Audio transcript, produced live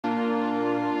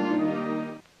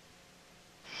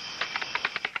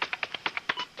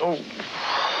Oh.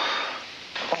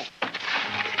 Oh.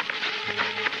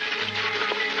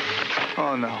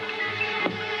 Oh, no.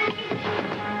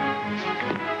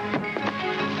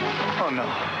 Oh, no.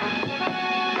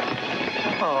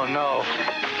 Oh, no.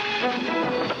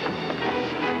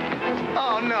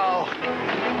 Oh, no.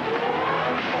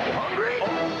 Oh, hungry?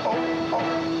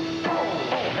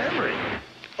 Oh, Henry.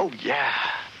 Oh, yeah.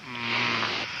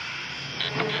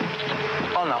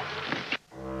 Oh, no.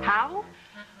 How?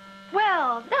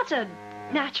 Well, that's a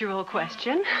natural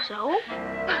question. So?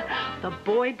 The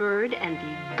boy bird and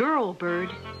the girl bird,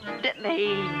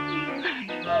 they...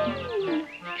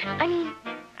 I mean,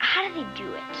 how do they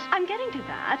do it? I'm getting to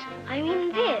that. I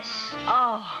mean this.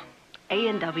 Oh,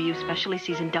 A&W Specially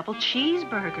Seasoned Double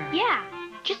Cheeseburger. Yeah,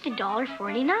 just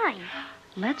 $1.49.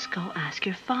 Let's go ask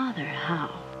your father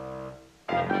how.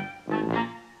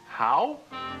 How?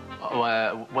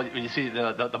 Well, you see,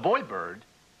 the boy bird.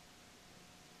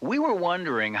 We were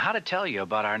wondering how to tell you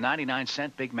about our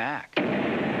 99-cent Big Mac.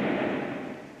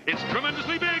 It's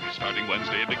tremendously big. Starting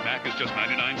Wednesday, a Big Mac is just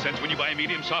 99 cents when you buy a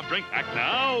medium soft drink. Act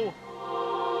now.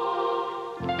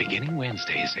 Beginning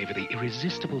Wednesday, savor the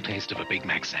irresistible taste of a Big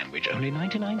Mac sandwich. Only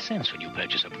 99 cents when you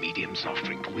purchase a medium soft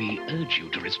drink. We urge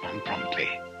you to respond promptly.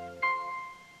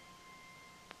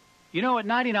 You know, at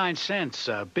 99 cents,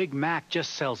 Big Mac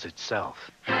just sells itself.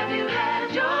 Have you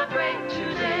had your break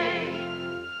today?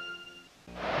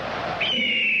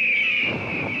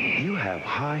 You have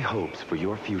high hopes for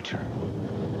your future,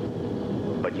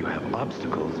 but you have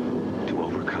obstacles to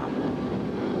overcome.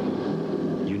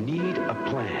 You need a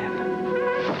plan,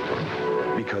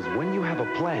 because when you have a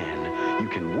plan, you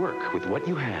can work with what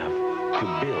you have to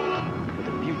build for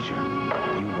the future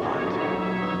you want,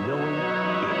 knowing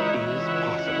it is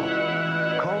possible.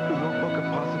 Call for your book of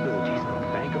possibilities from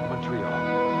Bank of Montreal,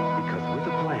 because with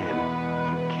a plan,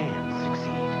 you can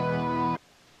succeed.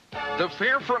 The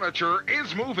Fehr Furniture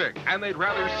is moving, and they'd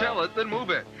rather sell it than move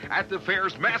it. At the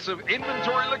Fehr's massive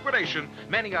inventory liquidation,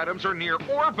 many items are near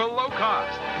or below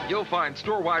cost. You'll find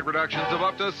store-wide reductions of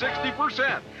up to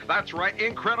 60%. That's right,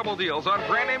 incredible deals on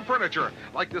brand-name furniture,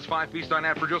 like this 5-piece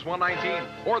dinette for just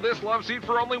 $119, or this love seat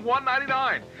for only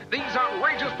 $199. These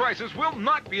outrageous prices will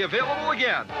not be available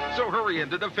again. So hurry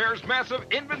into the Fehr's massive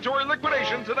inventory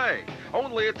liquidation today.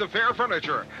 Only at the Fehr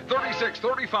Furniture,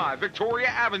 3635 Victoria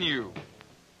Avenue.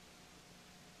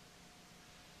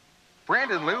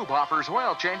 Brandon Lube offers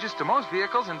oil changes to most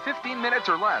vehicles in 15 minutes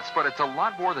or less, but it's a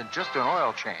lot more than just an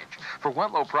oil change. For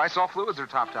one low price, all fluids are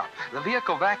topped up. The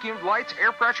vehicle vacuumed, lights,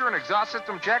 air pressure, and exhaust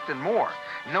system checked, and more.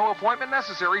 No appointment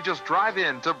necessary. Just drive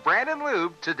in to Brandon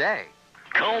Lube today.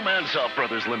 Call Mansoff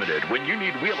Bros Ltd. when you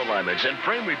need wheel alignments and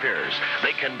frame repairs.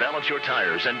 They can balance your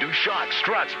tires and do shocks,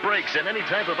 struts, brakes, and any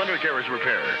type of undercarriage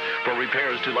repair. For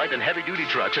repairs to light and heavy-duty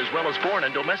trucks as well as foreign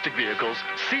and domestic vehicles,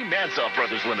 see Mansoff Bros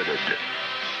Ltd.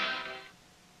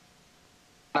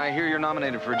 I hear you're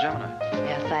nominated for a Gemini.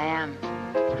 Yes, I am.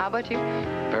 How about you?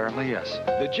 Apparently, yes.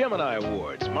 The Gemini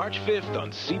Awards, March 5th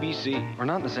on CBC. We're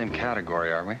not in the same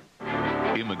category, are we?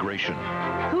 Immigration.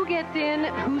 Who gets in,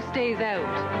 who stays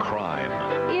out? Crime.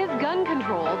 Is gun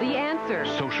control the answer?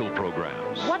 Social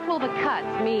programs. What will the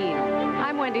cuts mean?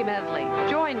 I'm Wendy Mesley.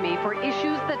 Join me for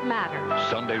Issues That Matter.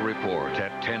 Sunday Report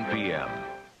at 10 p.m.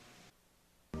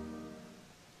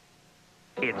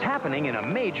 It's happening in a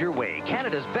major way.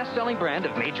 Canada's best-selling brand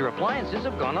of major appliances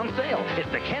have gone on sale. It's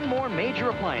the Kenmore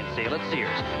Major Appliance Sale at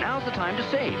Sears. Now's the time to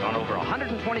save on over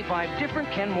 125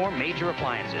 different Kenmore major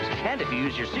appliances. And if you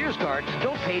use your Sears card,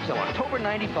 don't pay till October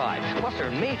 95. Plus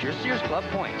earn major Sears Club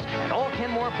points. And all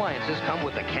Kenmore appliances come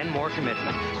with the Kenmore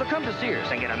commitment. So come to Sears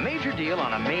and get a major deal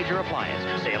on a major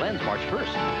appliance. Sale ends March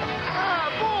 1st.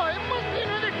 Ah, boy, it must be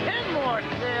another Kenmore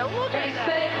sale. Look at that.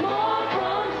 Expect more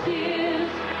from Sears.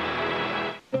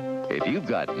 If you've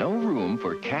got no room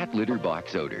for cat litter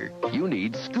box odor, you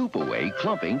need Scoop Away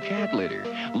Clumping Cat Litter.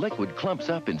 Liquid clumps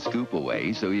up in Scoop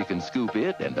Away so you can scoop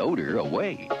it and odor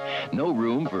away. No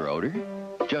room for odor?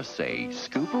 Just say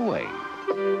Scoop Away.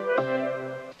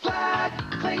 Flat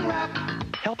cling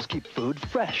wrap. Helps keep food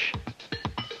fresh.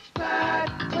 Flat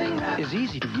cling wrap. Is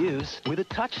easy to use with a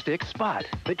touch stick spot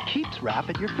that keeps wrap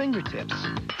at your fingertips.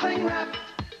 Cling wrap.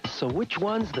 So which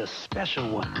one's the special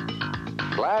one?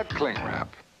 Glad Cling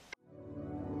Wrap.